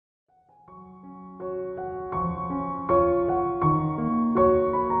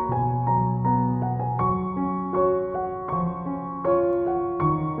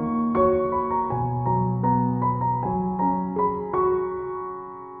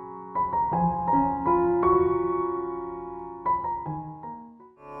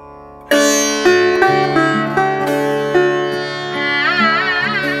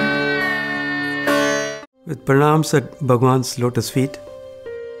With pranams at Bhagawan's lotus feet,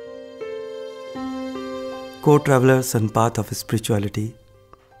 co-travelers and path of spirituality,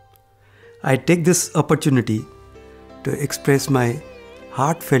 I take this opportunity to express my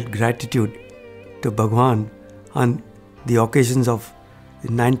heartfelt gratitude to Bhagawan on the occasions of the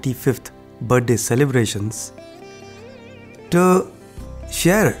 95th birthday celebrations, to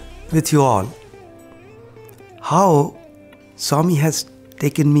share with you all how Swami has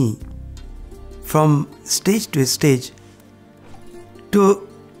taken me from stage to stage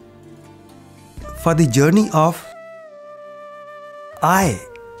for the journey of I,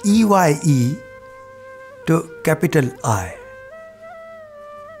 EYE to capital I.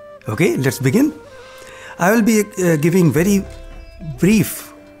 Okay, let's begin. I will be giving very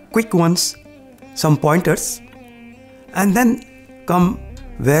brief, quick ones, some pointers, and then come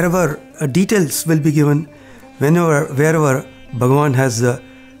wherever details will be given wherever Bhagavan has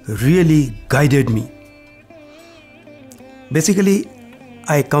really guided me. Basically,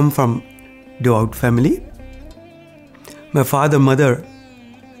 I come from devout family. My father, mother,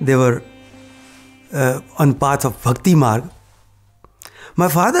 they were on path of Bhakti Marg. My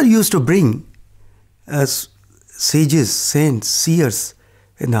father used to bring sages, saints, seers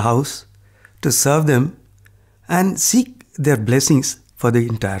in the house to serve them and seek their blessings for the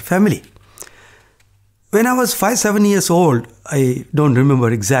entire family. When I was 5-7 years old, I don't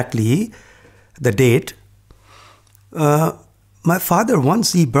remember exactly the date, my father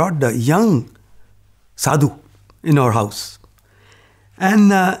once he brought the young sadhu in our house,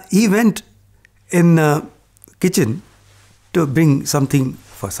 and he went in the kitchen to bring something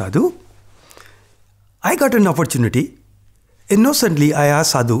for sadhu. I got an opportunity. Innocently, I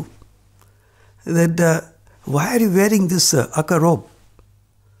asked sadhu that, why are you wearing this akka robe?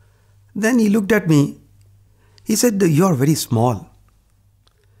 Then he looked at me. He said, you are very small.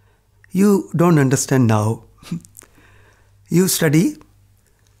 You don't understand now. You study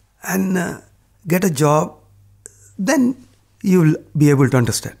and get a job, then you will be able to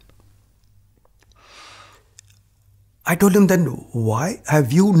understand. I told him, then why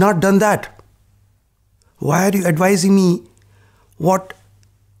have you not done that? Why are you advising me what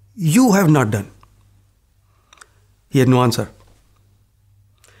you have not done? He had no answer.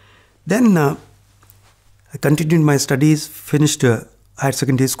 Then I continued my studies, finished higher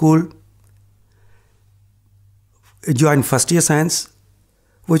secondary school, joined first year science,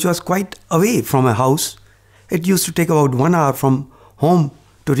 which was quite away from my house. It used to take about 1 hour from home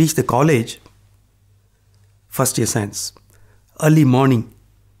to reach the college. First year science. Early morning,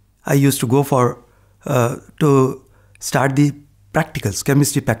 I used to go to start the practicals,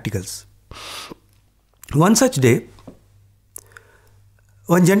 chemistry practicals. One such day,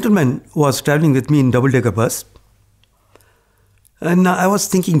 one gentleman was traveling with me in double-decker bus, and I was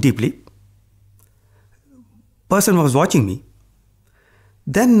thinking deeply. Person was watching me.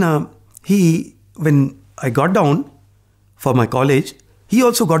 Then when I got down for my college, he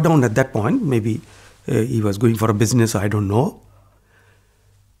also got down at that point. Maybe he was going for a business, I don't know.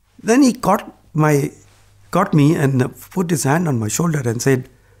 Then he caught me and put his hand on my shoulder and said,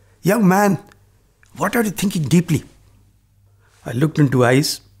 young man, what are you thinking deeply? I looked into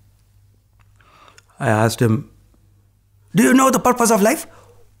eyes. I asked him, do you know the purpose of life?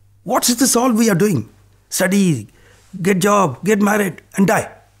 What is this all we are doing? Study, get job, get married and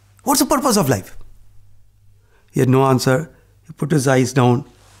die. What's the purpose of life? He had no answer. He put his eyes down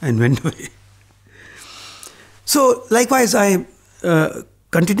and went away. So likewise, I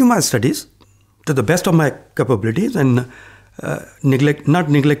continued my studies to the best of my capabilities and not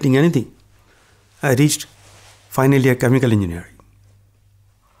neglecting anything. I reached final year chemical engineering.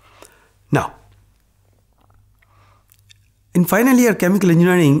 Now, in final year chemical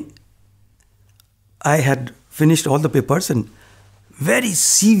engineering, I had finished all the papers and very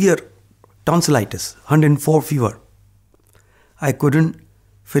severe tonsillitis, 104 fever. I couldn't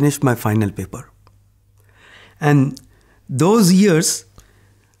finish my final paper. And those years,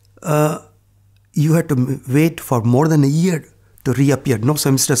 you had to wait for more than a year to reappear, no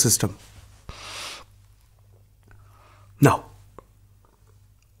semester system. Now,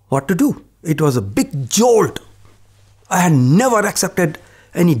 what to do? It was a big jolt. I had never accepted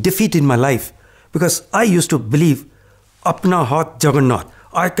any defeat in my life because I used to believe, Apna Hath Jagannath,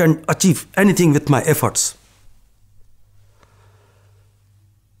 I can achieve anything with my efforts.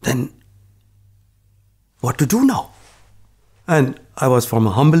 Then, what to do now? And I was from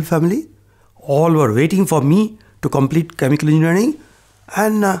a humble family. All were waiting for me to complete chemical engineering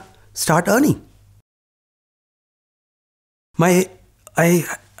and start earning. I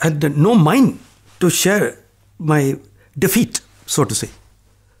had no mind to share my defeat, so to say.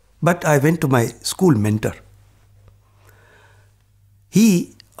 But I went to my school mentor,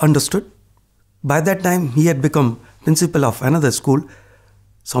 he understood. By that time, he had become principal of another school,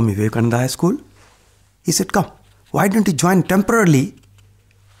 Swami Vivekananda High School. He said, come, why don't you join temporarily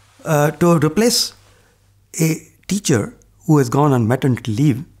to replace a teacher who has gone on maternity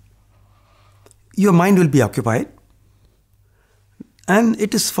leave? Your mind will be occupied. And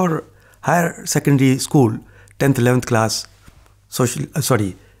it is for higher secondary school, 10th, 11th class,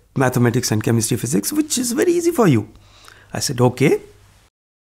 mathematics and chemistry, physics, which is very easy for you. I said, okay.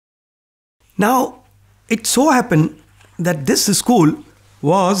 Now, it so happened that this school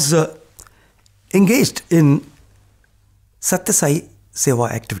was engaged in Sathya Sai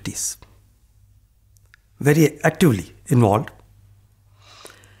Seva activities, very actively involved.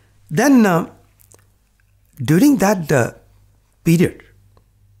 Then, during that period,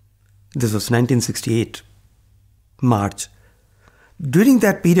 this was 1968, March, during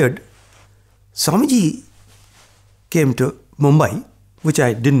that period, Swamiji came to Mumbai, which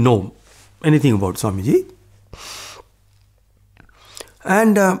I didn't know anything about Swamiji.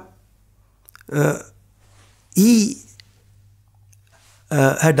 And he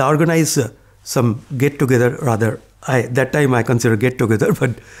had organized some get-together, rather, that time I consider get-together,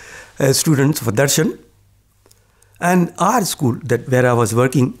 but students for darshan. And our school, that where I was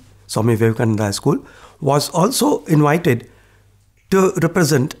working, Swami Vivekananda High School, was also invited to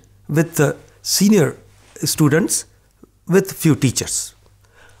represent with senior students with few teachers.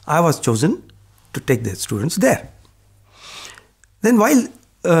 I was chosen to take the students there. Then while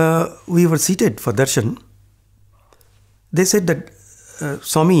we were seated for darshan, they said that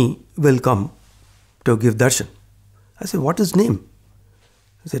Swami will come to give darshan. I said, what is his name?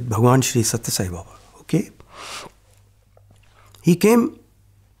 He said, Bhagawan Shri Sathya Sai Baba. Okay. He came.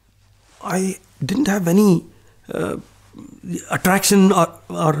 I didn't have any attraction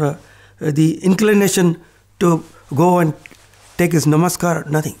or the inclination to go and take his namaskar,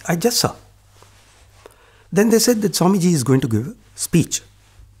 nothing. I just saw. Then they said that Swamiji is going to give a speech.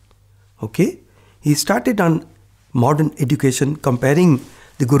 Okay. He started on modern education, comparing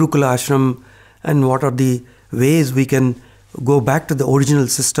the Gurukula ashram and what are the ways we can go back to the original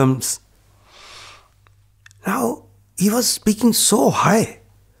systems. Now, he was speaking so high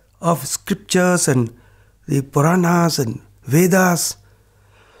of scriptures and the Puranas and Vedas.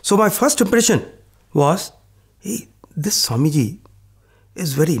 So my first impression was, hey, this Swamiji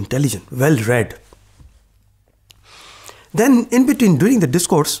is very intelligent, well read. Then in between, during the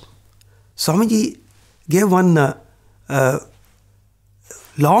discourse, Swamiji gave one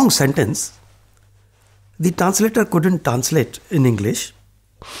long sentence. The translator couldn't translate in English.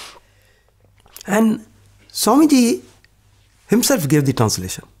 And Swamiji himself gave the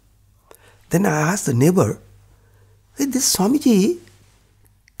translation. Then I asked the neighbor, hey, this Swamiji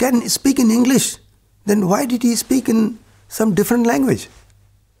can speak in English. Then why did he speak in some different language?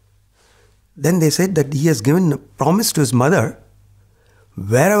 Then they said that he has given a promise to his mother,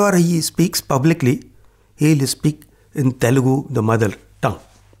 wherever he speaks publicly, he will speak in Telugu, the mother tongue.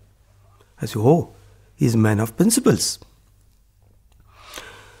 I said, oh, he is a man of principles.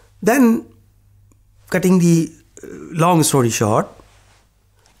 Then, cutting the long story short,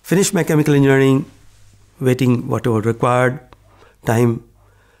 finished my chemical engineering, waiting whatever required time.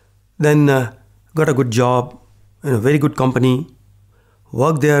 Then got a good job in a very good company,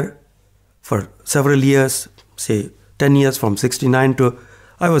 worked there for several years, say 10 years from 69 to,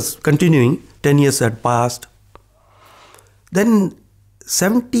 I was continuing, 10 years had passed. Then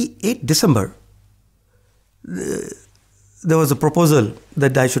 78 December, there was a proposal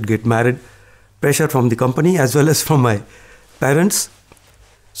that I should get married, pressure from the company as well as from my parents.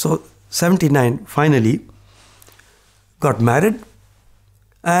 So 79 finally got married,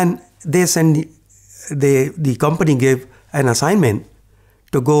 and the company gave an assignment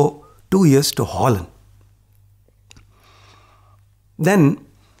to go 2 years to Holland. Then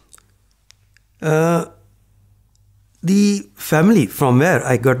the family from where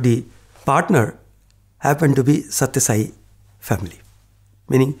I got the partner happened to be Sathya Sai family,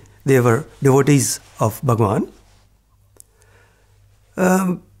 meaning they were devotees of Bhagawan.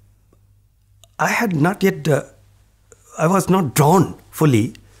 I had not yet, I was not drawn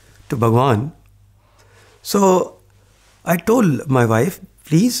fully to Bhagawan. So I told my wife,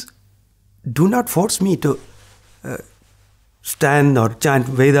 please do not force me to stand or chant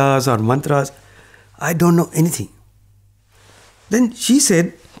Vedas or mantras. I don't know anything. Then she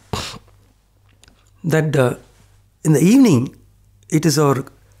said that in the evening, it is our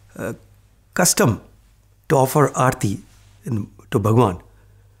custom to offer arti to Bhagawan.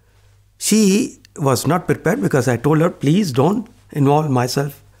 She was not prepared because I told her, please don't involve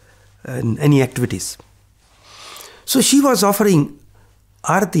myself in any activities. So she was offering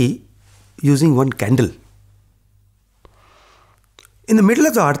Aarti using one candle. In the middle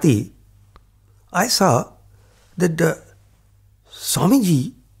of the Aarti, I saw that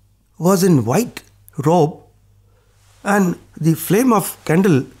Swamiji was in white robe and the flame of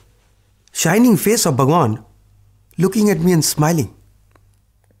candle, shining face of Bhagawan, looking at me and smiling.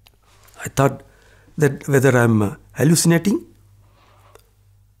 I thought that whether I'm hallucinating.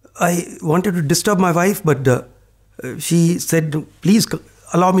 I wanted to disturb my wife, but she said, please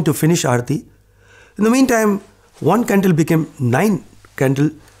allow me to finish Aarti. In the meantime, one candle became 9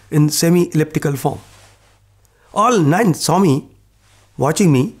 candles in semi-elliptical form. All 9 saw me,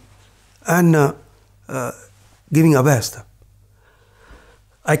 watching me and giving abhyasta.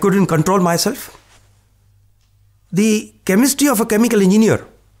 I couldn't control myself. The chemistry of a chemical engineer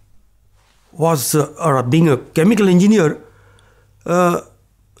was, or being a chemical engineer,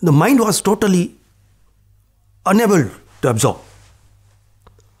 the mind was totally unable to absorb.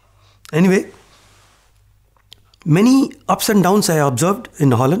 Anyway, many ups and downs I observed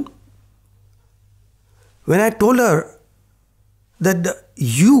in Holland. When I told her that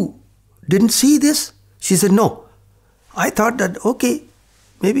you didn't see this, she said no. I thought that, okay,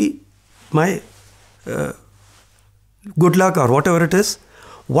 maybe my good luck or whatever it is.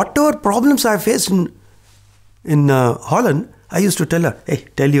 Whatever problems I faced in Holland, I used to tell her, hey,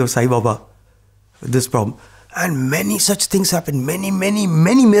 tell your Sai Baba this problem. And many such things happened, many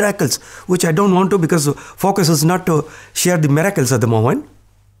miracles, which I don't want to, because the focus is not to share the miracles at the moment.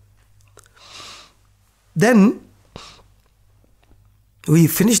 Then we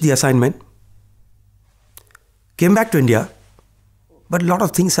finished the assignment, came back to India, but a lot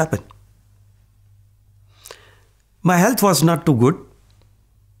of things happened. My health was not too good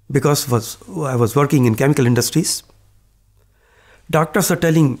because I was working in chemical industries. Doctors are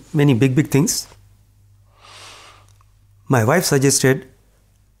telling many big things. My wife suggested,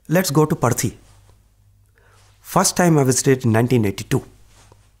 let's go to Parthi. First time I visited in 1982.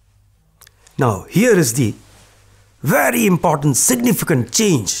 Now, here is the very important, significant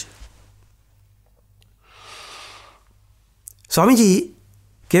change. Swamiji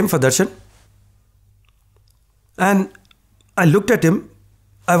came for darshan and I looked at him.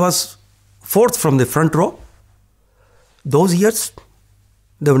 I was 4th from the front row. Those years,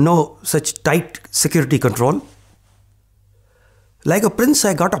 there was no such tight security control. Like a prince,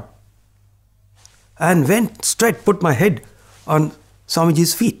 I got up and went straight, put my head on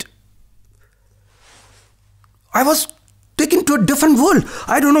Swamiji's feet. I was taken to a different world.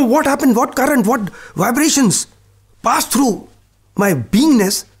 I don't know what happened, what current, what vibrations passed through my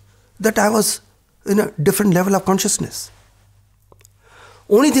beingness, that I was in a different level of consciousness.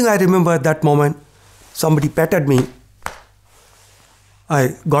 Only thing I remember at that moment, somebody patted me.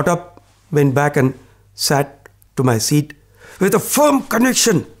 I got up, went back and sat to my seat with a firm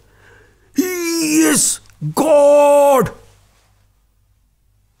conviction. He is God.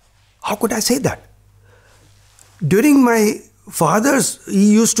 How could I say that? During my father's,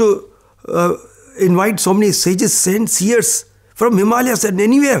 he used to invite so many sages, saints, seers from Himalayas and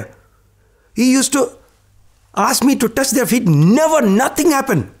anywhere. He used to ask me to touch their feet. Never, nothing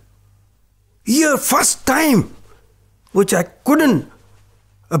happened. Here, first time, which I couldn't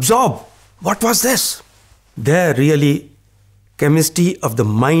absorb. What was this? There really, chemistry of the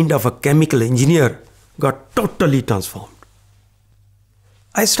mind of a chemical engineer got totally transformed.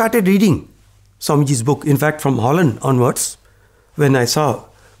 I started reading Swamiji's book, in fact from Holland onwards, when I saw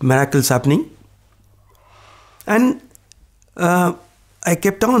miracles happening. And I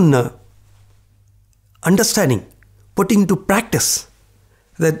kept on understanding, putting to practice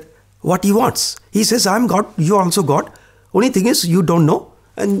that what he wants. He says, I'm God, you are also God. Only thing is, you don't know,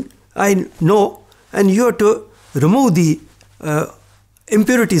 and I know, and you have to remove the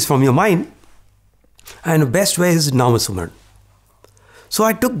impurities from your mind, and the best way is Namasumran. So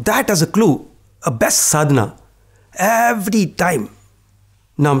I took that as a clue, a best sadhana, every time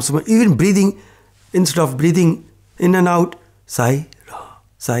Namasumran, even breathing, instead of breathing in and out, Sai Ra,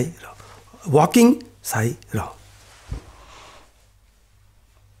 Sai Ra. Walking, Sai Ra.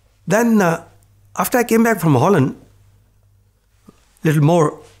 Then after I came back from Holland, little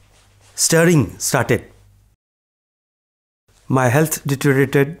more stirring started. My health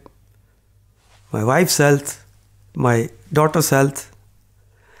deteriorated, my wife's health, my daughter's health.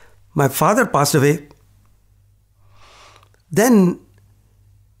 My father passed away. Then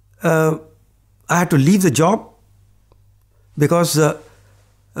I had to leave the job because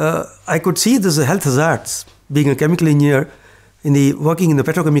I could see this health hazards, being a chemical engineer working in the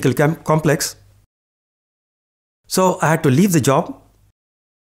petrochemical complex. So I had to leave the job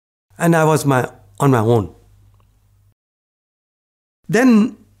and I was on my own.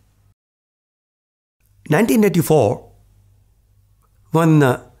 Then 1984,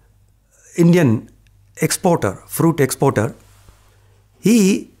 one Indian exporter, fruit exporter,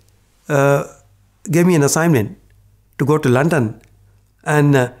 he gave me an assignment to go to London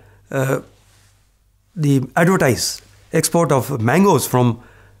and the advertise export of mangoes from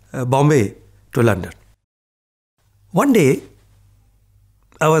Bombay to London. One day,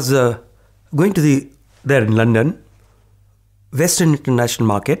 I was going to there in London, Western International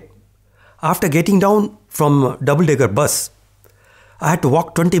Market. After getting down from double-decker bus, I had to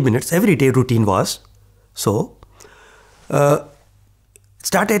walk 20 minutes. Every day routine was. So,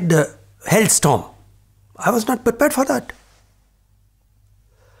 started the hailstorm. I was not prepared for that.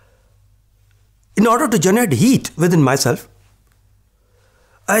 In order to generate heat within myself,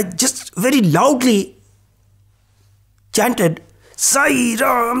 I just very loudly chanted, Sai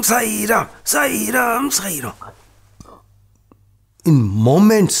Ram, Sai Ram, Sai Ram, Sai Ram. In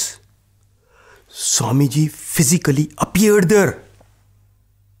moments, Swamiji physically appeared there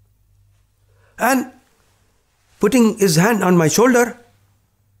and putting his hand on my shoulder,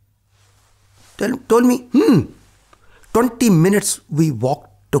 told me, 20 minutes we walked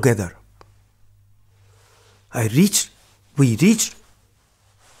together. We reached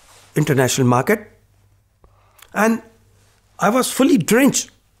international market and I was fully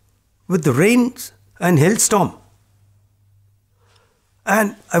drenched with the rains and hailstorm.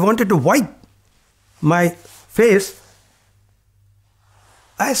 And I wanted to wipe my face.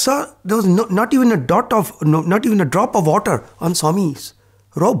 I saw there was not even a drop of water on Swami's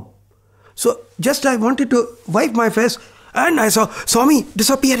robe. So just I wanted to wipe my face and I saw Swami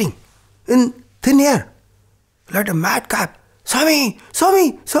disappearing in thin air like a madcap. Swami,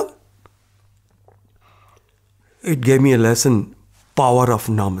 Swami, Swami. It gave me a lesson, power of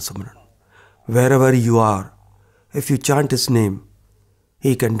Namasamran. Wherever you are, if you chant his name,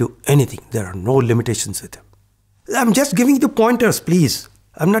 he can do anything. There are no limitations with him. I'm just giving you pointers, please.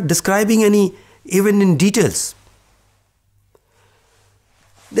 I'm not describing any even in details.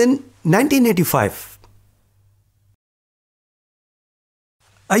 Then 1985,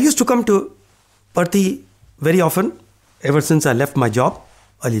 I used to come to Parthi very often ever since I left my job,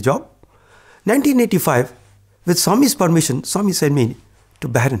 early job. 1985, with Swami's permission, Swami sent me to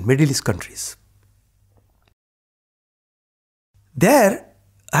Bahrain, Middle East countries. There,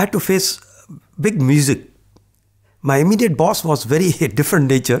 I had to face big music. My immediate boss was very different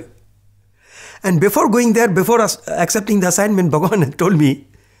nature. And before going there, before accepting the assignment, Bhagawan had told me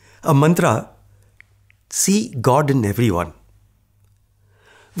a mantra, see God in everyone.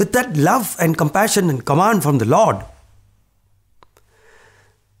 With that love and compassion and command from the Lord,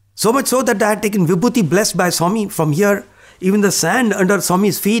 so much so that I had taken Vibhuti blessed by Swami from here, even the sand under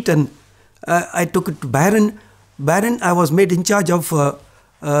Swami's feet, and I took it to Bahrain. Bahrain, I was made in charge of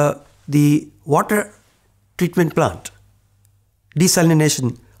the water treatment plant,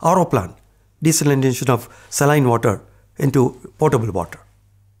 desalination, RO plant, desalination of saline water into potable water.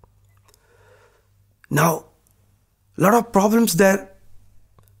 Now, a lot of problems there,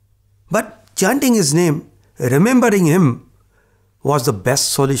 but chanting his name, remembering him was the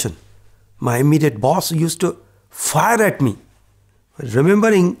best solution. My immediate boss used to fire at me.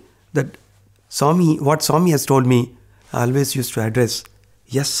 Remembering that Swami, what Swami has told me, I always used to address,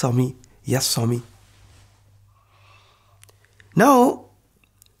 yes Swami, yes Swami. Now,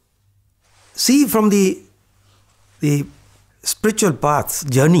 see from the spiritual path's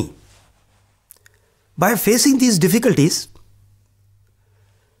journey, by facing these difficulties,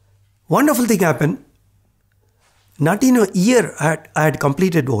 wonderful thing happened. Not in a year I had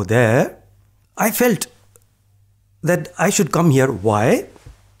completed over there, I felt that I should come here. Why?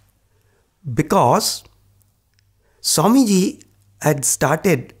 Because Swamiji had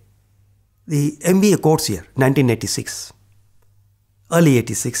started the MBA course here, 1986. Early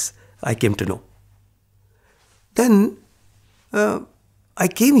 86, I came to know. Then I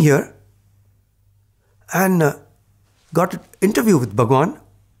came here and got an interview with Bhagawan.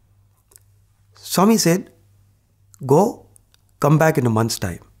 Swami said, go, come back in a month's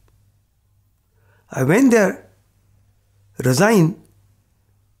time. I went there, resigned,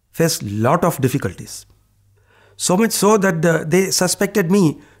 faced lot of difficulties. So much so that they suspected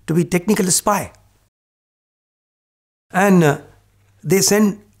me to be technical spy. And they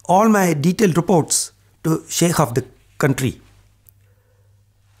sent all my detailed reports to Sheikh of the country.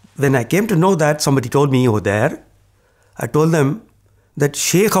 When I came to know that, somebody told me over there, I told them that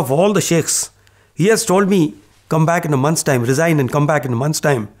Sheikh of all the Sheikhs, he has told me, come back in a month's time, resign and come back in a month's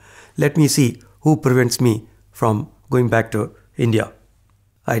time. Let me see who prevents me from going back to India.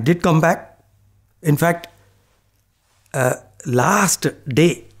 I did come back. In fact, last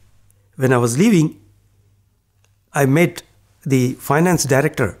day, when I was leaving, I met the finance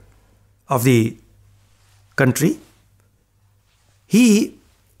director of the country. He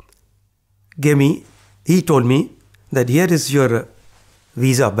told me that here is your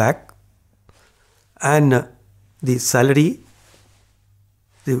visa back and the salary,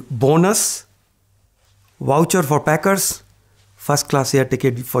 the bonus, voucher for Packers, first class air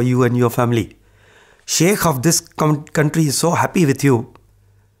ticket for you and your family. Sheikh of this country is so happy with you.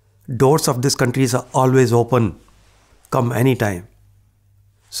 Doors of this country are always open. Come anytime.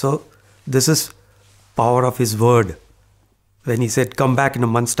 So this is power of his word. When he said, come back in a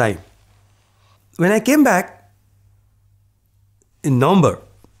month's time. When I came back in November,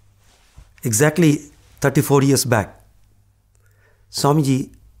 exactly 34 years back,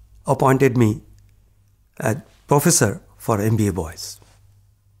 Swamiji appointed me as professor for MBA boys.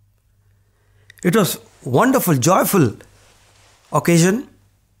 It was wonderful, joyful occasion.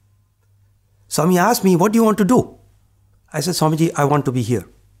 Swami asked me, what do you want to do? I said, Swamiji, I want to be here.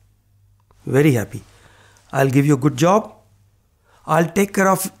 Very happy. I'll give you a good job. I'll take care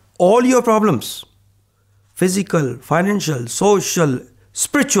of all your problems. Physical, financial, social,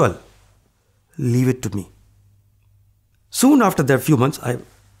 spiritual. Leave it to me. Soon after that, few months,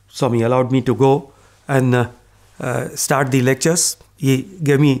 Swami allowed me to go and start the lectures. He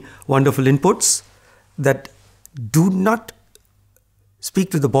gave me wonderful inputs that do not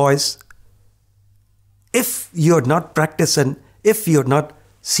speak to the boys if you're not practiced and if you're not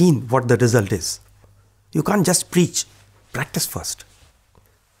seen what the result is. You can't just preach. Practice first.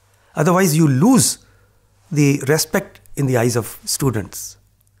 Otherwise, you lose the respect in the eyes of students.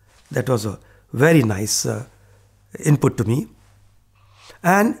 That was a very nice input to me.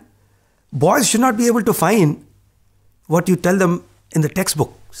 And boys should not be able to find what you tell them in the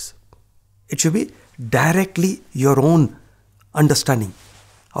textbooks. It should be directly your own understanding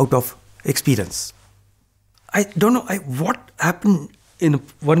out of experience. I don't know what happened in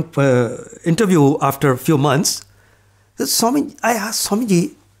one interview after a few months. I asked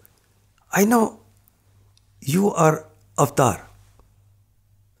Swamiji, I know you are avatar.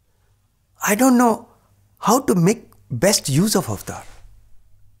 I don't know how to make best use of avatar.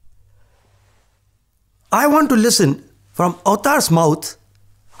 I want to listen from avatar's mouth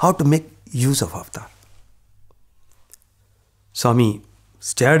how to make use of avatar. Swami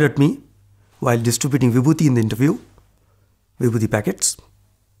stared at me while distributing vibhuti in the interview, vibhuti packets.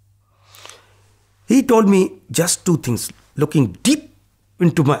 He told me just two things, looking deep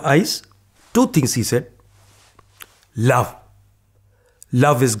into my eyes. Two things he said. Love.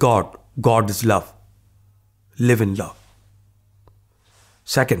 Love is God. God is love. Live in love.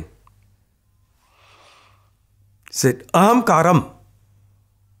 Second, he said, Aham karam.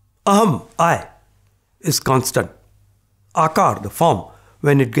 Aham, I, is constant. Akar, the form,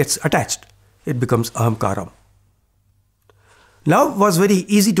 when it gets attached, it becomes aham karam. Love was very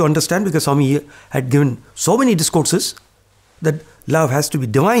easy to understand because Swami had given so many discourses that love has to be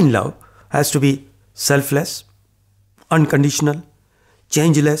divine love, has to be selfless, unconditional,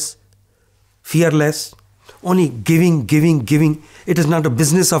 changeless, fearless, only giving, giving, giving. It is not a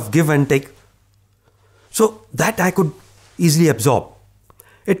business of give and take. So that I could easily absorb.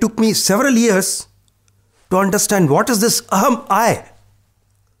 It took me several years to understand what is this aham, I,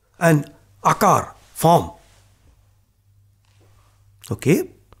 and akar, form. Okay,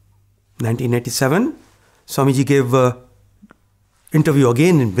 1987, Swamiji gave an interview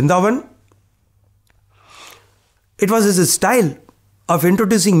again in Vrindavan. It was his style of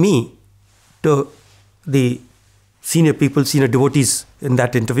introducing me to the senior people, senior devotees in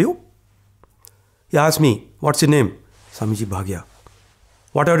that interview. He asked me, what's your name? Swamiji Bhagia.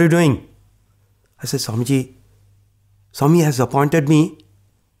 What are you doing? I said, Swamiji, Swami has appointed me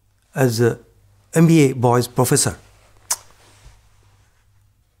as a MBA boys professor.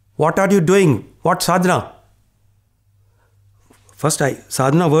 What are you doing? What sadhana? First,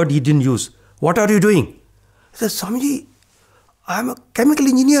 sadhana word he didn't use. What are you doing? I said, Swamiji, I am a chemical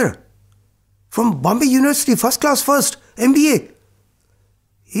engineer from Bombay University, first class first, MBA.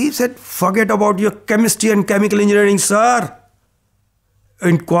 He said, forget about your chemistry and chemical engineering, sir.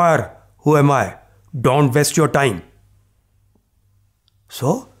 Inquire, who am I? Don't waste your time.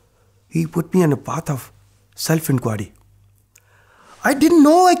 So, he put me on a path of self-inquiry. I didn't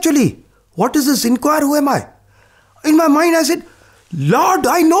know actually. What is this? Inquire, who am I? In my mind, I said, Lord,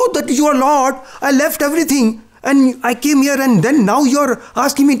 I know that you are Lord. I left everything and I came here and then now you're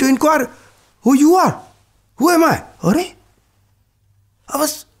asking me to inquire who you are. Who am I? Arey? I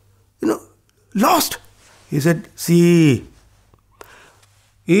was, lost. He said, see,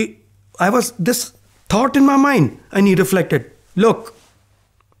 I was this thought in my mind and he reflected. Look,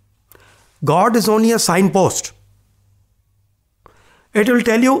 God is only a signpost. It will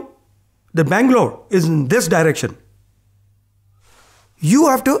tell you that Bangalore is in this direction. You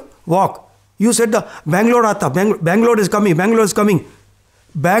have to walk. You said the Bangalore aata, Bangalore is coming, Bangalore is coming.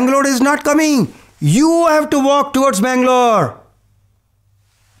 Bangalore is not coming. You have to walk towards Bangalore.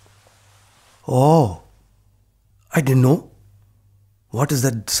 Oh, I didn't know. What is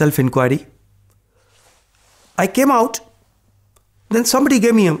that self-inquiry? I came out. Then somebody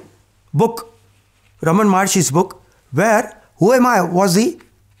gave me a book, Raman Maharshi's book, where Who Am I was the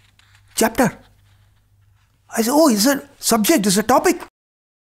chapter. I said, oh, it's a subject, it's a topic.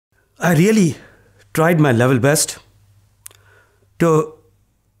 I really tried my level best to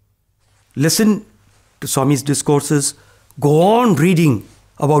listen to Swami's discourses, go on reading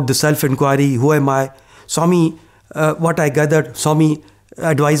about the self-inquiry, who am I? Swami, what I gathered, Swami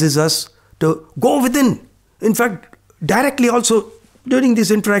advises us to go within. In fact, directly also during this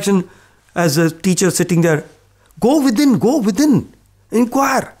interaction as a teacher sitting there, go within,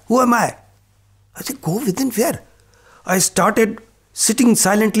 inquire, who am I? I said, go within where? I started sitting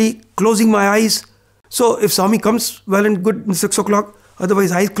silently, closing my eyes. So if Swami comes, well and good, in 6 o'clock,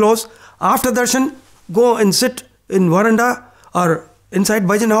 otherwise eyes closed. After darshan, go and sit in veranda or inside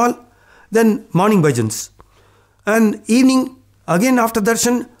bhajan hall, then morning bhajans. And evening, again after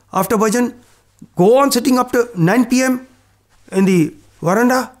darshan, after bhajan, go on sitting up to 9 p.m. in the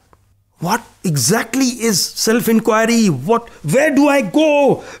veranda. What exactly is self-inquiry? Where do I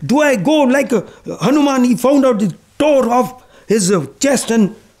go? Do I go like Hanuman? He found out the door of his chest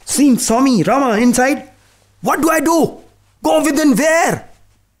and seen Swami Rama inside. What do I do? Go within where?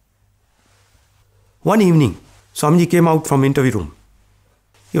 One evening, Swamiji came out from interview room.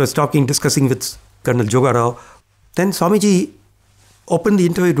 He was discussing with Colonel Jogarao. Then Swamiji opened the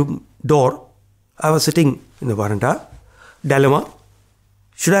interview room door. I was sitting in the veranda. Dilemma.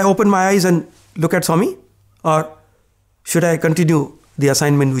 Should I open my eyes and look at Swami? Or should I continue the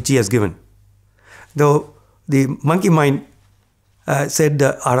assignment which he has given? Though the monkey mind said,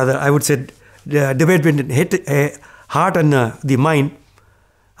 or rather I would say, the debate between heart and the mind.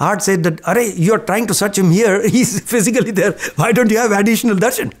 Heart said that, Arey, you are trying to search him here. He's physically there. Why don't you have additional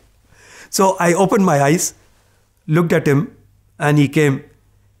darshan? So I opened my eyes, looked at him, and he came.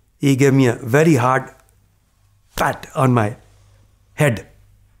 He gave me a very hard pat on my head.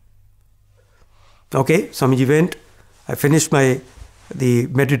 Okay, Swamiji went. I finished the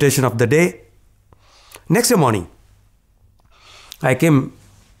meditation of the day. Next morning, I came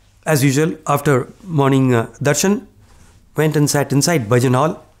as usual after morning darshan, went and sat inside bhajan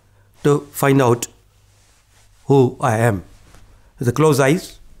hall to find out who I am. With the closed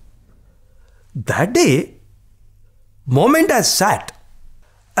eyes. That day, moment I sat,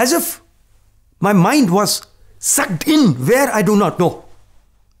 as if my mind was sucked in where I do not know.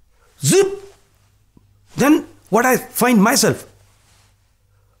 Zip! Then what I find myself,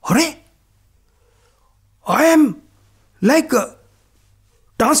 Hooray! I am like a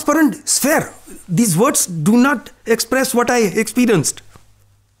transparent sphere. These words do not express what I experienced.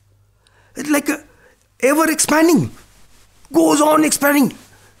 It's like ever expanding, goes on expanding,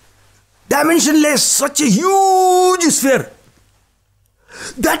 dimensionless, such a huge sphere.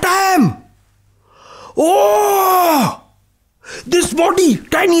 That I am. Oh, this body,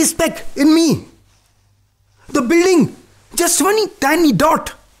 tiny speck in me. The building, just one tiny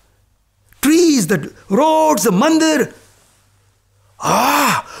dot. Trees, the roads, the mandir.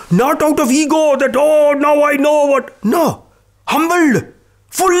 Not out of ego that, oh, now I know what. No, humbled,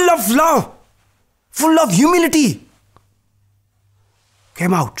 full of love, full of humility.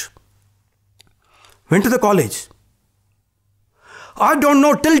 Came out. Went to the college. I don't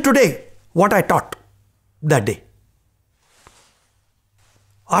know till today what I taught that day.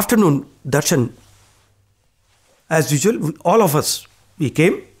 Afternoon darshan, as usual, all of us, we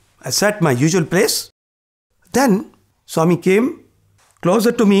came. I sat my usual place. Then Swami came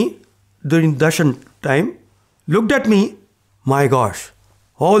closer to me during darshan time, looked at me. My gosh,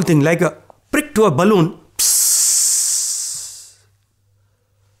 whole thing like a prick to a balloon. Psss.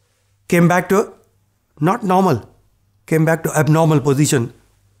 Came back to not normal, came back to abnormal position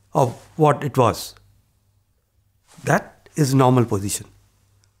of what it was. That is normal position.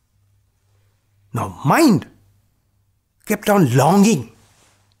 Now mind kept on longing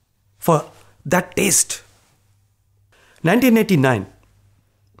for that taste. 1989,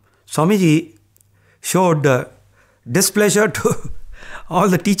 Swamiji showed displeasure to all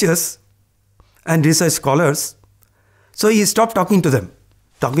the teachers and research scholars. So he stopped talking to them,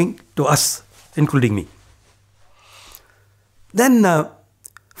 talking to us, including me. Then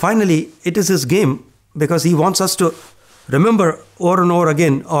finally, it is his game because he wants us to remember over and over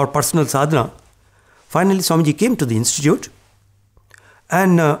again our personal sadhana, finally Swamiji came to the institute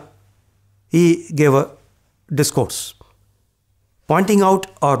and he gave a discourse pointing out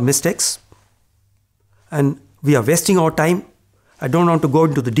our mistakes, and we are wasting our time. I don't want to go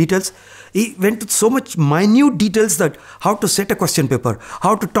into the details. He went to so much minute details that how to set a question paper,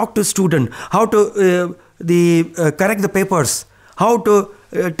 how to talk to a student, how to correct the papers, how to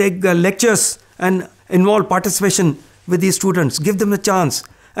take lectures and involve participation with these students, give them a chance.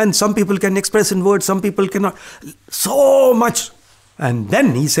 And some people can express in words, some people cannot. So much. And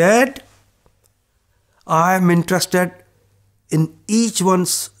then he said, I am interested in each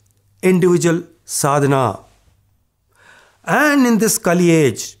one's individual sadhana. And in this Kali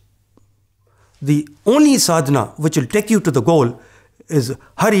age, the only sadhana which will take you to the goal is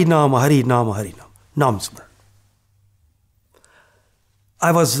Hari Nam, Hari Nam, Hari Nam, Nam Smaran.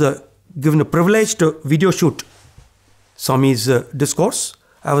 I was given a privilege to video shoot Swami's discourse.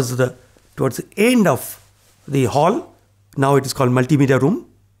 I was towards the end of the hall. Now it is called multimedia room.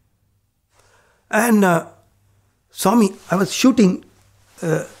 And Swami, I was shooting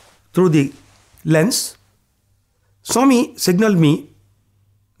through the lens. Swami signaled me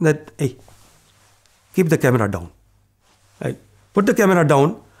that, hey, keep the camera down. I put the camera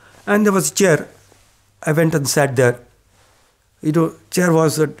down and there was a chair. I went and sat there. Chair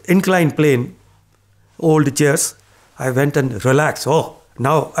was an inclined plane, old chairs. I went and relaxed. Oh,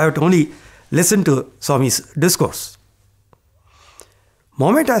 now I have to only listen to Swami's discourse.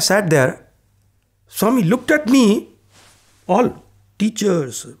 Moment I sat there, Swami looked at me, all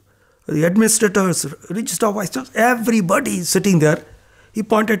teachers, the administrators, registrar vice chancellors, everybody sitting there. He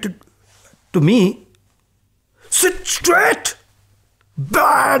pointed to me, sit straight,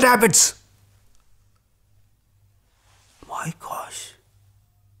 bad habits. My gosh,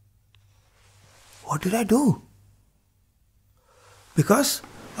 what did I do? Because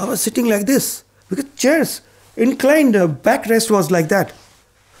I was sitting like this, because chairs, inclined backrest was like that.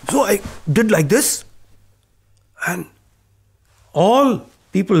 So I did like this, and all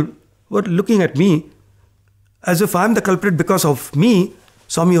people were looking at me as if I'm the culprit. Because of me,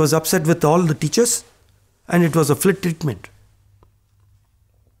 Swami was upset with all the teachers, and it was a flit treatment.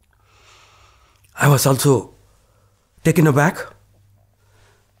 I was also taken aback.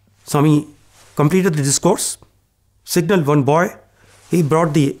 Swami completed the discourse, signaled one boy. He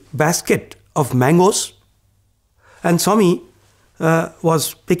brought the basket of mangoes, and Swami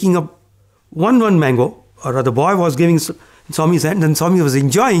was picking up one mango, or the boy was giving Swami's hand, and Swami was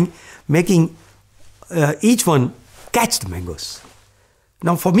enjoying making each one catch the mangoes.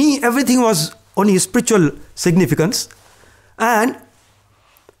 Now for me, everything was only spiritual significance. And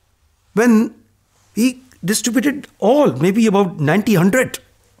when he distributed all, maybe about 90, 100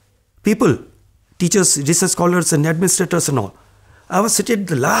 people, teachers, research scholars and administrators and all, I was sitting at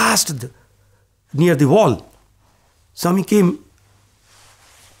the last near the wall. Swami came,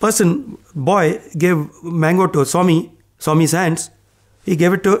 boy gave mango to Swami's hands. He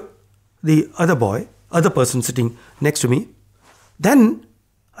gave it to the other person sitting next to me. Then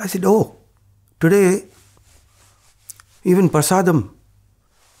I said, oh, today even prasadam,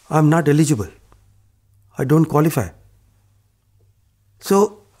 I'm not eligible. I don't qualify.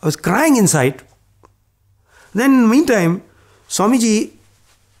 So I was crying inside. Then in the meantime, Swamiji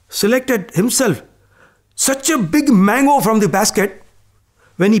selected himself such a big mango from the basket.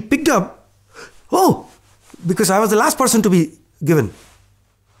 When he picked up, oh, because I was the last person to be given,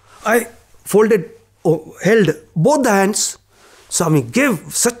 I held both the hands. Swami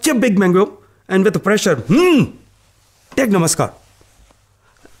gave such a big mango, and with the pressure, take namaskar.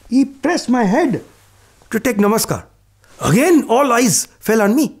 He pressed my head to take namaskar. Again, all eyes fell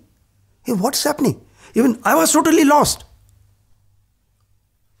on me. Hey, what's happening? Even I was totally lost.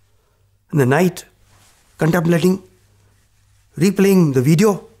 In the night, contemplating, replaying the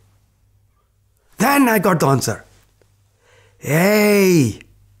video, then I got the answer. Hey,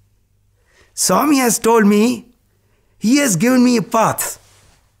 Swami has told me, he has given me a path.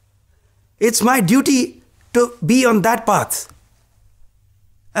 It's my duty to be on that path.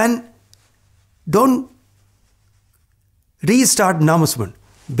 And don't restart Namasmaran.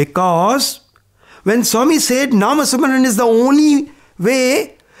 Because when Swami said Namasmaran is the only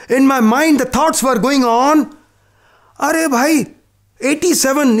way, in my mind the thoughts were going on. Arey bhai,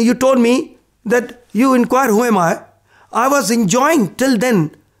 87 you told me that you inquire who am I. I was enjoying till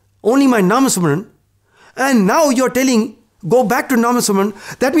then only my Namasmaran. And now you're telling, go back to Namasmaran.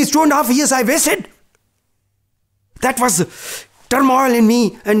 That means 2.5 years I wasted. That was turmoil in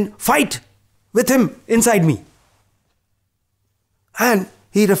me and fight with him inside me. And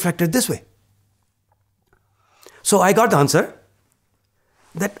he reflected this way. So I got the answer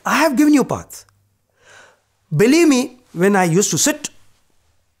that I have given you path. Believe me, when I used to sit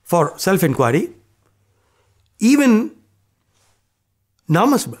for self-inquiry, even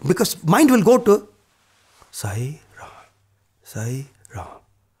namas, because mind will go to Sai Ram, Sai Ram.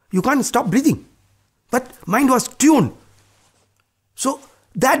 You can't stop breathing. But mind was tuned. So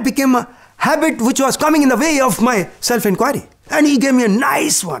that became a habit which was coming in the way of my self-inquiry. And he gave me a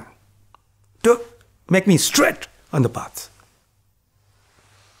nice one to make me straight on the path.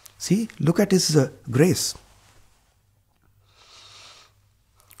 See, look at his grace.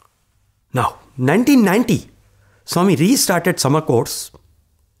 Now, 1990, Swami restarted summer course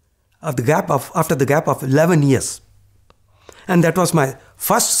after the gap of 11 years. And that was my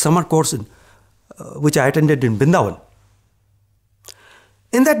first summer course which I attended in Vrindavan.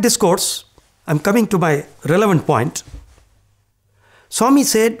 In that discourse, I'm coming to my relevant point. Swami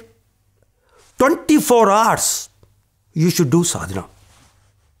said, 24 hours you should do sadhana.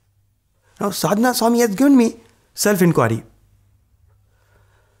 Now, sadhana, Swami has given me self-inquiry.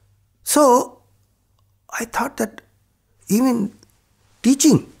 So, I thought that even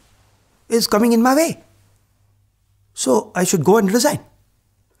teaching is coming in my way. So, I should go and resign.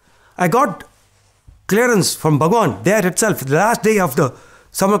 I got clearance from Bhagawan there itself, the last day of the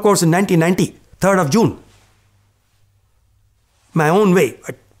summer course in 1990, 3rd of June. My own way.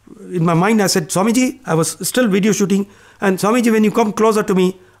 In my mind, I said, Swamiji, I was still video shooting, and Swamiji, when you come closer to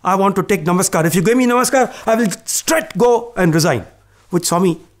me, I want to take namaskar. If you give me namaskar, I will straight go and resign. Which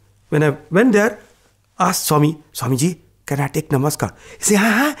Swami, when I went there, asked Swami, Swamiji, can I take namaskar? He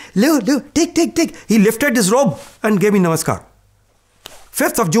said, take. He lifted his robe and gave me namaskar.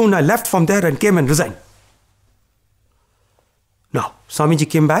 5th of June, I left from there and came and resigned. Now, Swamiji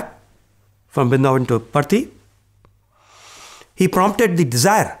came back from Vrindavan to Parthi. He prompted the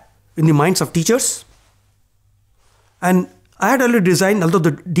desire in the minds of teachers. And I had already resigned, although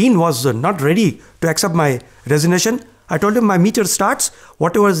the dean was not ready to accept my resignation. I told him my meter starts,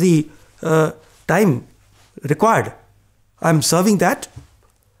 whatever is the time required, I'm serving that.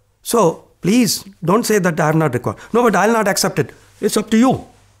 So, please don't say that I have not required. No, but I'll not accept it. It's up to you.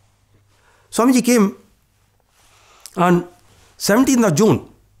 Swamiji came on 17th of June.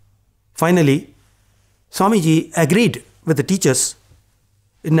 Finally, Swamiji agreed with the teachers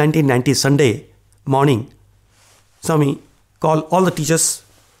in 1990 Sunday morning. Swami called all the teachers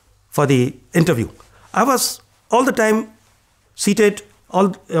for the interview. I was all the time seated,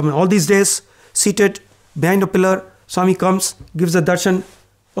 all these days seated behind a pillar. Swami comes, gives the darshan.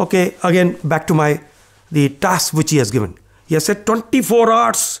 Okay, again back to the task which he has given. He has said 24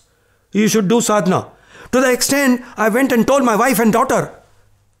 hours you should do sadhana. To the extent I went and told my wife and daughter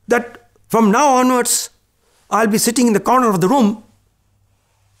that from now onwards I'll be sitting in the corner of the room.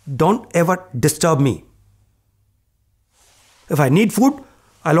 Don't ever disturb me. If I need food,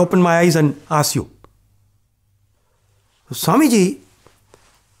 I'll open my eyes and ask you. So Swamiji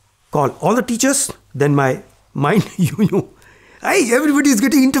called all the teachers, then my mind, everybody is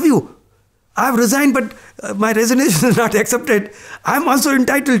getting interview. I have resigned, but my resignation is not accepted. I am also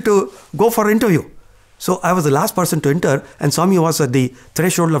entitled to go for interview. So I was the last person to enter, and Swami was at the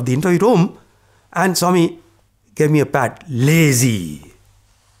threshold of the interview room, and Swami gave me a pat, lazy.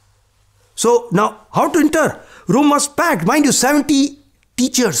 So now, how to enter? Room was packed. Mind you, 70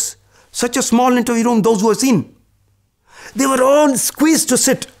 teachers. Such a small interview room, those who have seen. They were all squeezed to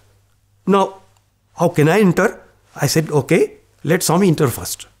sit. Now, how can I enter? I said, okay, let Swami enter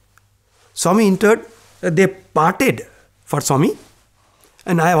first. Swami entered, they parted for Swami,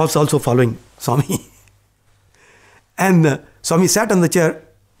 and I was also following Swami. And Swami sat on the chair.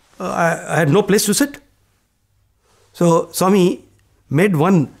 I had no place to sit. So Swami made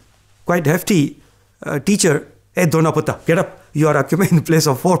one quite hefty teacher, "Hey Donaputta, get up. You are occupying the place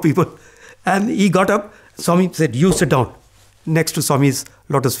of 4 people." And he got up. Swami said, "You sit down next to Swami's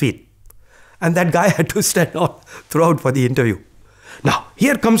lotus feet." And that guy had to stand on throughout for the interview. Now,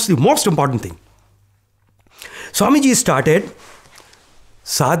 here comes the most important thing. Swamiji started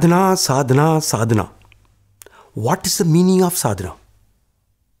sadhana, sadhana, sadhana. What is the meaning of sadhana?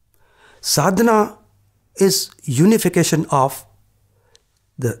 Sadhana is unification of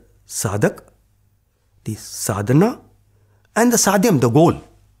the sadhak, the sadhana, and the sadhyam, the goal.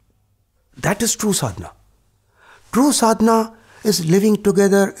 That is true sadhana. True sadhana is living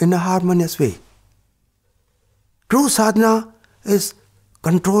together in a harmonious way. True sadhana is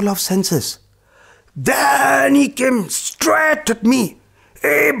control of senses. Then he came straight at me.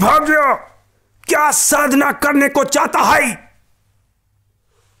 "Hey Bhagia, kya sadhana karne ko chahta hai?"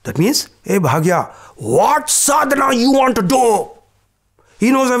 That means, "Hey Bhagia, what sadhana you want to do?" He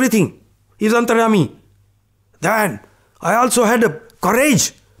knows everything. He's Antaryami. Then I also had a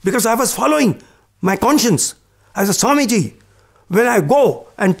courage because I was following my conscience. As a Swamiji, when I go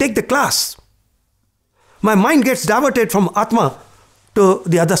and take the class, my mind gets diverted from Atma to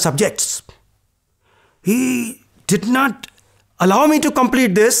the other subjects. He did not allow me to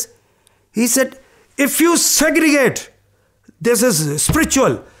complete this. He said, if you segregate, this is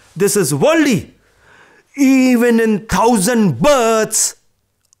spiritual, this is worldly, even in 1,000 births,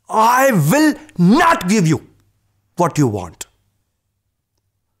 I will not give you what you want.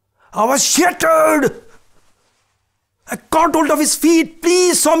 I was shattered. I caught hold of his feet.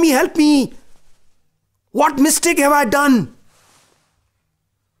 Please, Swami, help me. What mistake have I done?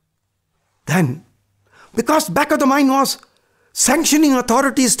 Then, because back of the mind was sanctioning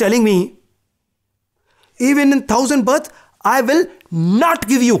authorities telling me, even in 1,000 births, I will not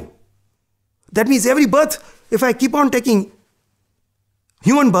give you. That means every birth, if I keep on taking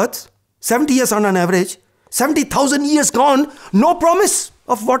human births, 70 years on an average, 70,000 years gone, no promise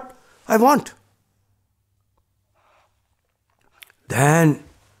of what I want. Then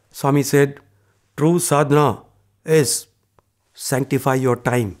Swami said, true sadhana is sanctify your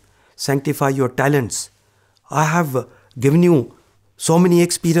time, sanctify your talents. I have given you so many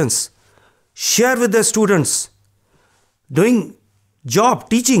experience. Share with the students. Doing job,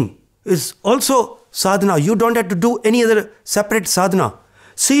 teaching is also sadhana. You don't have to do any other separate sadhana.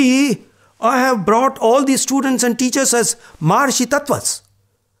 See, I have brought all these students and teachers as Maharshi Tattvas.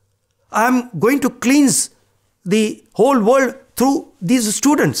 I am going to cleanse the whole world through these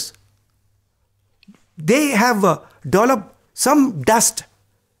students. They have developed some dust,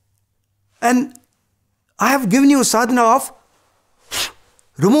 and I have given you sadhana of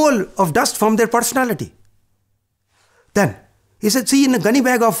removal of dust from their personality. Then he said, see, in a gunny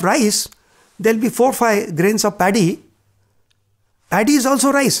bag of rice, there will be 4-5 grains of paddy. Paddy is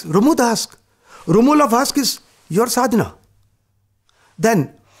also rice. Remove the husk. Removal of husk is your sadhana.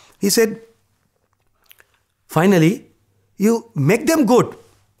 Then he said, finally, you make them good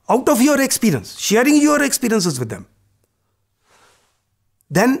out of your experience, sharing your experiences with them.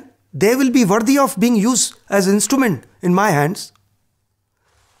 Then they will be worthy of being used as an instrument in my hands.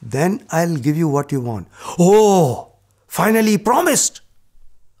 Then I'll give you what you want. Oh, finally promised,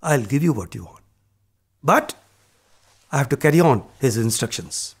 I'll give you what you want. But I have to carry on his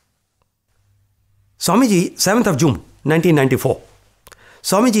instructions. Swamiji, 7th of June, 1994.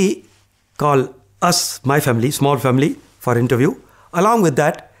 Swamiji called us, my family, small family, for interview. Along with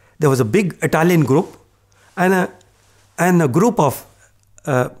that, there was a big Italian group and a group of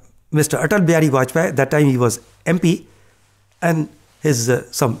Mr. Atal Bihari Vajpayee. That time he was MP, and his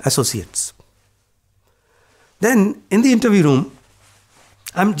some associates. Then in the interview room,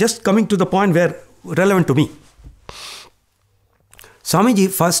 I'm just coming to the point where relevant to me. Swamiji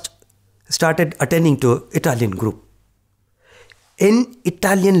first started attending to Italian group in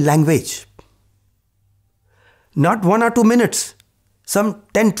Italian language. Not 1 or 2 minutes, some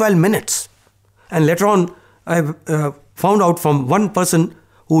 10-12 minutes. And later on, I found out from one person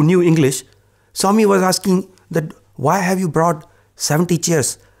who knew English, Swami was asking that, why have you brought 70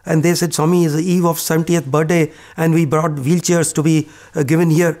 chairs? And they said, Swami, is the eve of 70th birthday and we brought wheelchairs to be given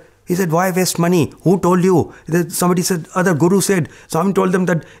here. He said, why waste money? Who told you? Somebody said, other guru said. Swami told them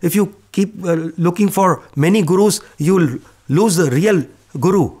that if you keep looking for many gurus, you will lose the real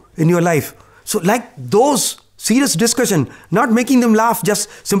guru in your life. So like those serious discussion, not making them laugh, just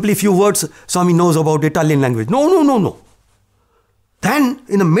simply few words Swami knows about Italian language. No. Then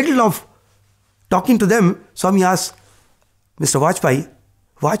in the middle of talking to them, Swami asked Mr.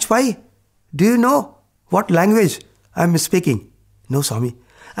 Vajpayee, do you know what language I am speaking? No, Swami.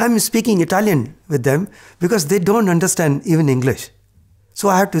 I am speaking Italian with them because they don't understand even English. So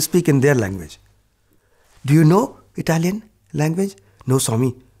I have to speak in their language. Do you know Italian language? No,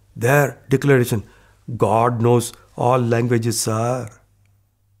 Swami. Their declaration, God knows all languages, sir.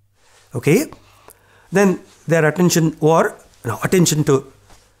 Okay? Then their attention to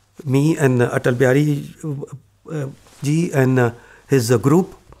me and Atal Bihari ji and his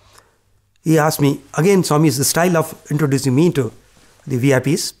group. He asked me, again, Swami's style of introducing me to the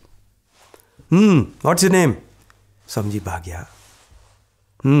VIPs. What's your name? Swamiji Bhagia.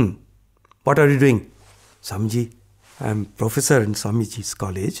 What are you doing? Swamiji, I am professor in Swamiji's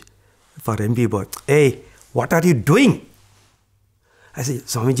college for MBA Program. Hey, what are you doing? I say,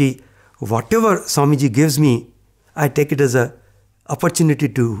 Swamiji, whatever Swamiji gives me, I take it as an opportunity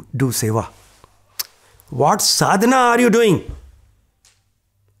to do seva. What sadhana are you doing?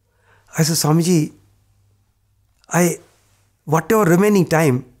 I said, Swamiji, whatever remaining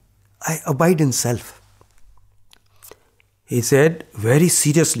time, I abide in self. He said very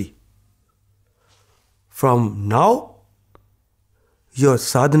seriously, from now, your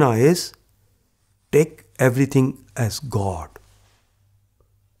sadhana is take everything as God.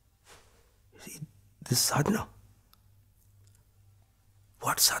 See, this sadhana.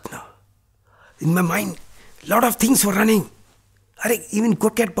 What sadhana? In my mind, a lot of things were running. Even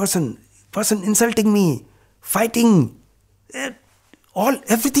crooked person insulting me, fighting,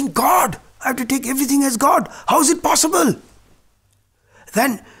 everything God. I have to take everything as God. How is it possible?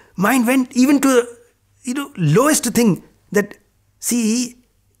 Then mind went even to lowest thing that, see,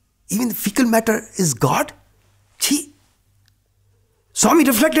 even the fecal matter is God. See, Swami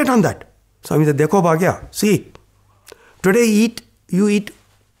reflected on that. Swami said, Dekho Bhagia, see, today you eat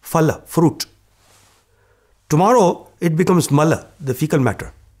phala, fruit. Tomorrow it becomes mala, the fecal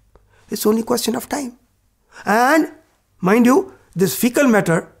matter. It's only a question of time. And mind you, this fecal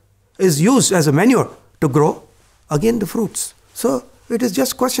matter is used as a manure to grow again the fruits. So it is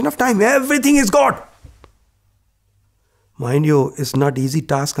just a question of time. Everything is God. Mind you, it's not easy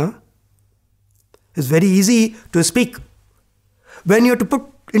task, huh? It's very easy to speak. When you have to put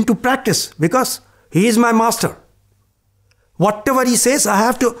into practice, because he is my master. Whatever he says, I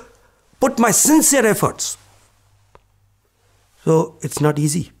have to put my sincere efforts. So it's not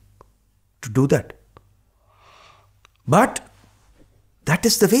easy to do that. But that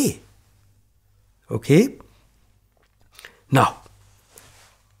is the way. Okay? Now,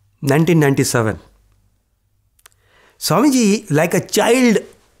 1997. Swamiji, like a child,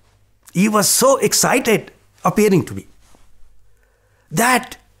 he was so excited appearing to me.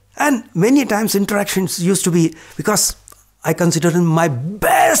 That, and many times interactions used to be, because I consider him my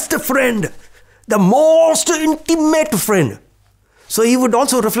best friend, the most intimate friend. So he would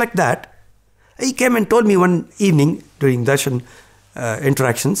also reflect that. He came and told me one evening during darshan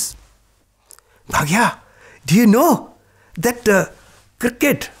interactions, Bhagia, do you know that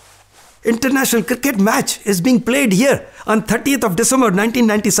international cricket match is being played here on 30th of December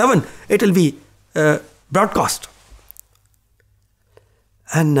 1997. It will be broadcast.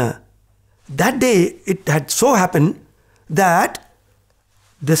 And that day it had so happened that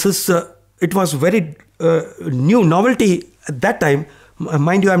it was very new novelty at that time.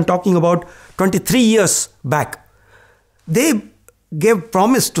 Mind you, I'm talking about 23 years back. They gave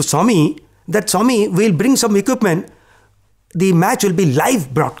promise to Swami that Swami will bring some equipment. The match will be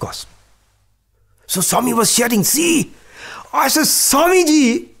live broadcast. So Swami was sharing, see, I said,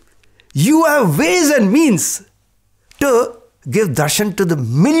 Swamiji, you have ways and means to give darshan to the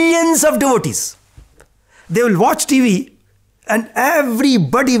millions of devotees. They will watch TV and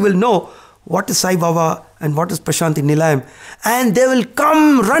everybody will know what is Sai Baba and what is Prasanthi Nilayam, and they will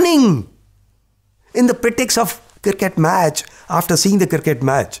come running in the pretext of cricket match after seeing the cricket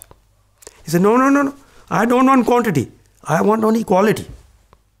match. He said, no, I don't want quantity. I want only quality.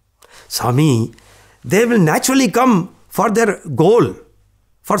 Swami, they will naturally come for their goal,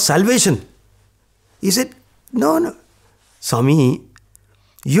 for salvation. He said, no. Swami,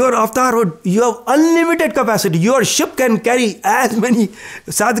 your avatar, you have unlimited capacity. Your ship can carry as many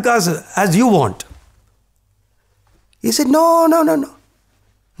sadhakas as you want. He said, no.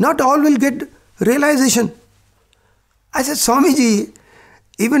 Not all will get realization. I said, Swamiji,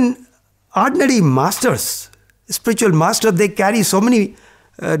 even ordinary masters, spiritual masters, they carry so many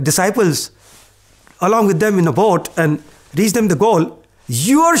disciples along with them in a boat and reach them the goal.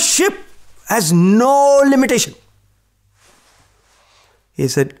 Your ship has no limitation. He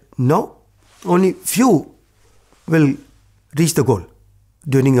said, no, only few will reach the goal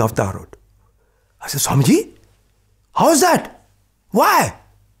during the Avatar road. I said, Swamiji, how is that? Why?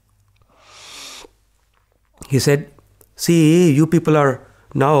 He said, see, you people are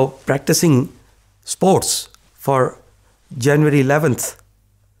now practicing sports for January 11th.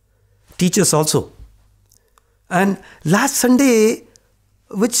 Teachers also. And last Sunday,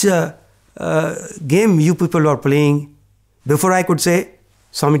 which game you people are playing, before I could say,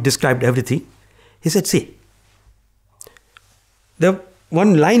 Swami described everything. He said, see, the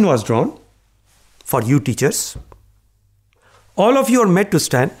one line was drawn for you teachers. All of you are made to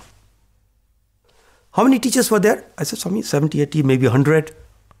stand. How many teachers were there? I said, Swami, 70, 80, maybe 100.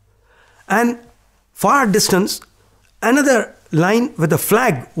 And far distance, another line with a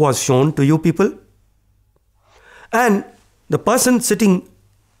flag was shown to you people. And the person sitting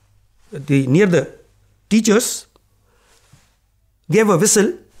near the teachers gave a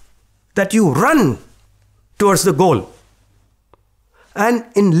whistle that you run towards the goal. And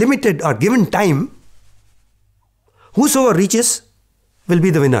in limited or given time, whosoever reaches will be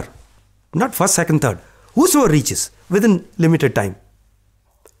the winner. Not first, second, third. Whosoever reaches within limited time.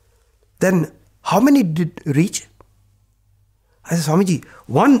 Then how many did reach? I said, Swamiji,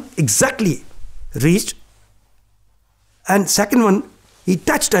 one exactly reached And second one, he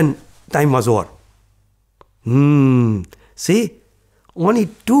touched and time was over. See, only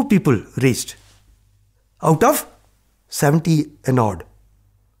 2 people reached out of 70 and odd.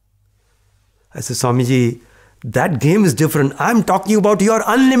 I said, Swamiji, that game is different. I'm talking about your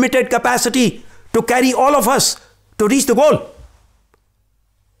unlimited capacity to carry all of us to reach the goal.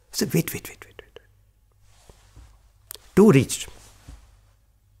 I said, wait. 2 reached.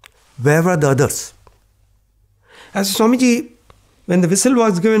 Where were the others? I said, Swamiji, when the whistle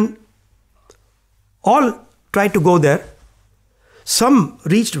was given, all tried to go there. Some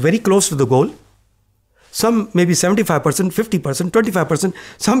reached very close to the goal. Some maybe 75%, 50%, 25%.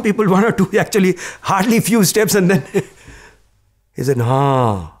 Some people 1 or 2 actually hardly few steps and then he said,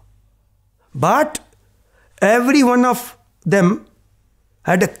 But every one of them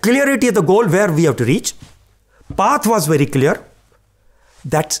had a clarity of the goal where we have to reach. Path was very clear.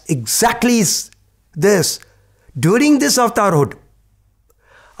 That's exactly this. During this avatarhood,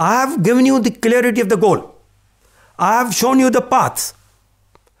 I have given you the clarity of the goal. I have shown you the path.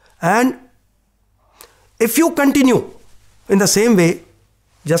 And if you continue in the same way,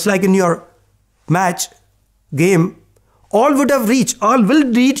 just like in your match, game, all would have reached, all will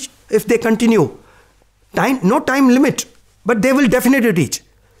reach if they continue. No time limit, but they will definitely reach.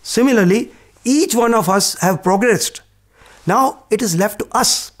 Similarly, each one of us have progressed. Now it is left to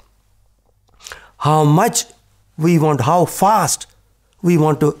us how much we want, how fast we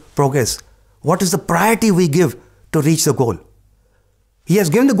want to progress. What is the priority we give to reach the goal? He has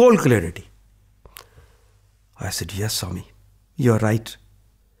given the goal clarity. I said, yes, Swami, you're right.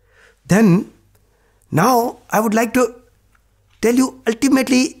 Then, now I would like to tell you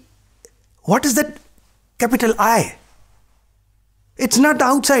ultimately, what is that capital I? It's not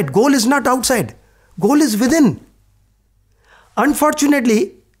outside. Goal is not outside. Goal is within.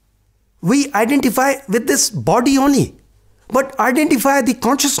 Unfortunately, we identify with this body only, but identify the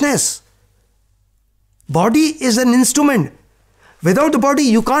consciousness. Body is an instrument. Without the body,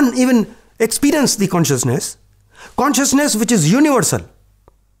 you can't even experience the consciousness. Consciousness which is universal.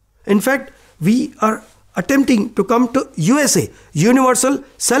 In fact, we are attempting to come to USA, Universal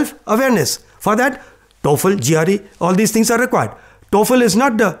Self-Awareness. For that, TOEFL, GRE, all these things are required.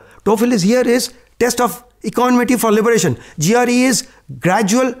 TOEFL is here is test of equanimity for liberation. GRE is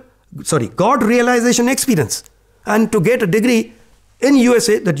God realization experience. And to get a degree in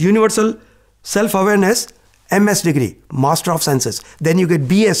USA, that Universal Self-Awareness, MS degree, Master of Senses. Then you get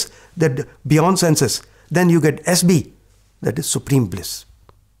BS, that Beyond Senses. Then you get SB, that is Supreme Bliss.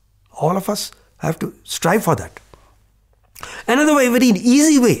 All of us have to strive for that. Another way, very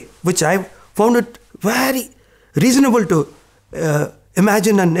easy way, which I found it very reasonable to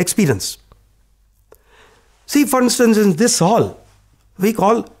imagine and experience. See, for instance, in this hall, we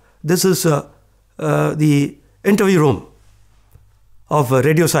call this is the interview room of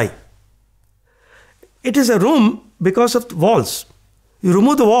Radio Sai. It is a room because of the walls. You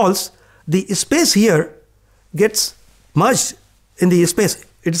remove the walls, the space here gets merged in the space.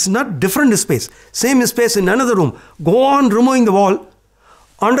 It is not different space. Same space in another room. Go on removing the wall.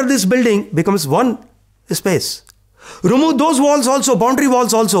 Under this building becomes one space. Remove those walls also, boundary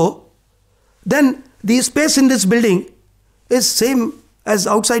walls also. Then the space in this building is same as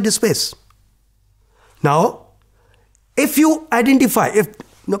outside the space. Now, if you identify,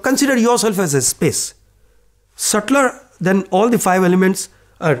 consider yourself as a space, subtler than all the 5 elements,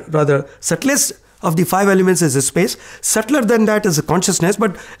 or rather, subtlest of the 5 elements is a space, subtler than that is a consciousness,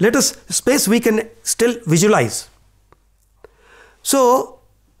 but let us, space we can still visualize. So,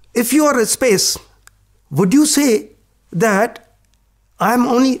 if you are a space, would you say that I am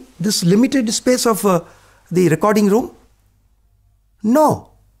only this limited space of the recording room?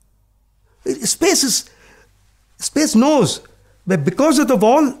 No. Space knows that because of the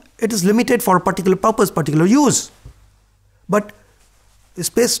wall, it is limited for a particular purpose, particular use. But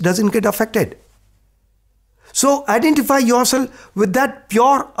space doesn't get affected. So identify yourself with that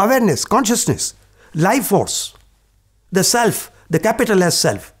pure awareness, consciousness, life force, the self, the capital S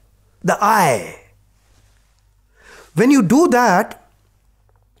self, the I. When you do that,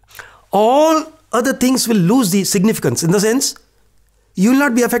 all other things will lose the significance. In the sense, you will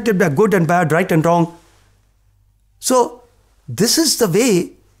not be affected by good and bad, right and wrong. So this is the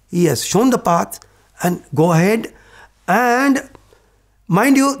way he has shown the path, and go ahead. And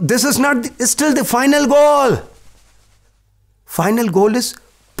mind you, this is not still the final goal. Final goal is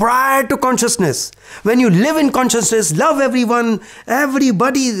prior to consciousness. When you live in consciousness, love everyone,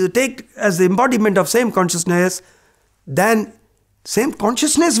 everybody, take as the embodiment of same consciousness, then same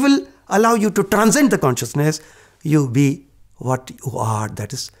consciousness will allow you to transcend the consciousness. You be what you are,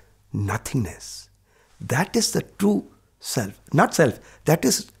 that is nothingness. That is the true self. Not self. That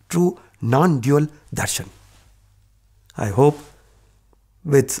is true non-dual darshan. I hope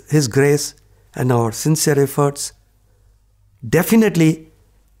with His grace and our sincere efforts, definitely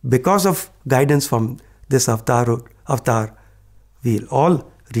because of guidance from this avatar, we'll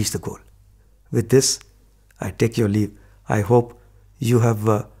all reach the goal. With this, I take your leave. I hope you have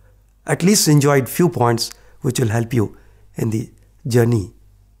at least enjoyed few points which will help you in the journey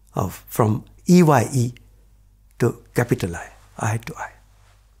of from EYE to capital I to I.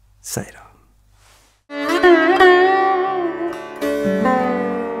 Sai Ram.